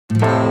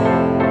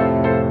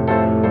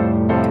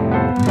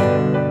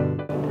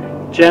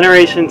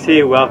Generation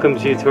T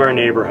welcomes you to our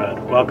neighborhood.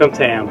 Welcome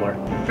to Ambler.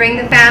 Bring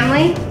the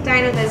family.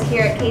 Dine with us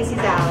here at Casey's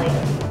Alley.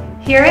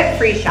 Here at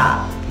Free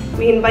Shop,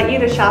 we invite you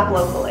to shop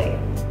locally.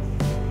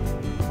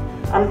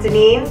 I'm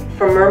Deneen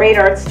from Mermaid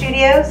Art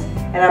Studios,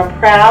 and I'm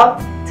proud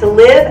to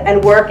live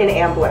and work in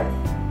Ambler.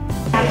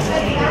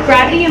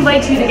 Gravity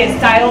invites you to get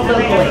styled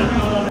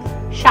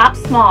locally. Shop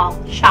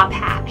small, shop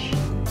Hatch.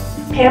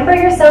 Pamper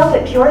yourself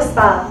at Pure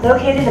Spa,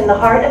 located in the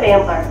heart of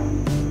Ambler.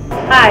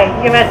 Hi,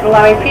 you're at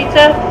Malawi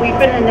Pizza. We've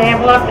been in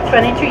Ambler for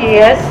 22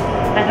 years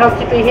and hope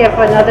to be here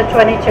for another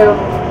 22,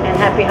 and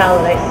happy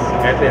holidays.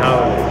 Happy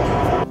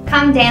holidays.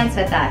 Come dance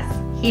with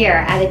us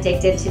here at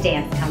Addicted to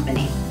Dance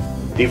Company.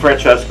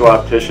 DeFrancesco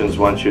Opticians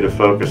wants you to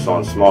focus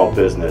on small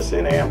business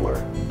in Ambler.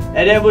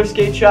 At Ambler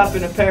Skate Shop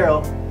and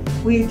Apparel,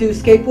 we do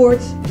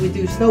skateboards, we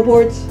do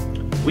snowboards.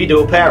 We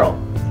do apparel.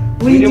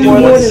 We do more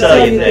than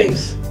sell you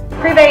things.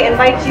 Privé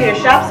invites you to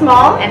shop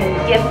small and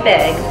give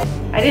big.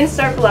 I didn't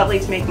start Belovely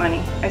to make money.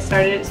 I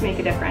started it to make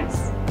a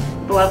difference.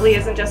 Belovely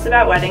isn't just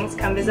about weddings.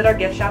 Come visit our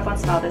gift shop on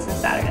Small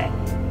Business Saturday.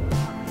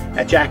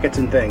 At Jackets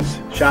and Things,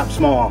 shop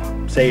small,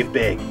 save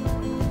big.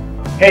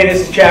 Hey,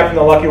 this is Chad from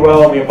the Lucky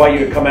Well, and we invite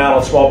you to come out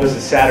on Small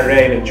Business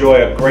Saturday and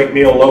enjoy a great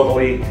meal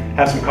locally,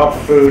 have some comfort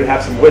food,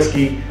 have some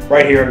whiskey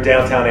right here in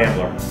downtown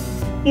Ambler.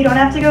 You don't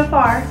have to go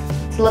far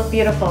to look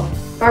beautiful.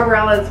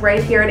 Barbarella's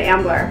right here in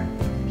Ambler.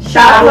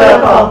 Shop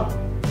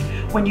local.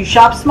 When you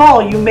shop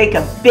small, you make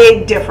a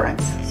big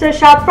difference. So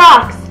shop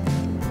rocks.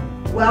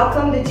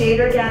 Welcome to Jade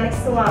Organic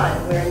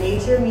Salon, where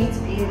nature meets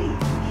beauty.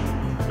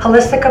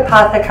 Holistic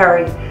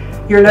Apothecary,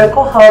 your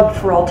local hub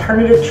for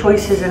alternative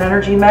choices in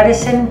energy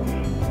medicine,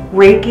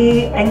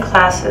 Reiki, and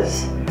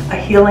classes. A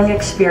healing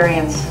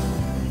experience.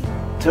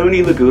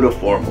 Tony Laguda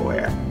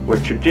Formalwear, where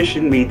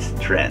tradition meets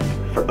trend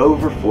for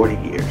over 40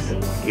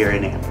 years here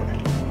in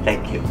Ambler.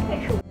 Thank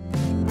you.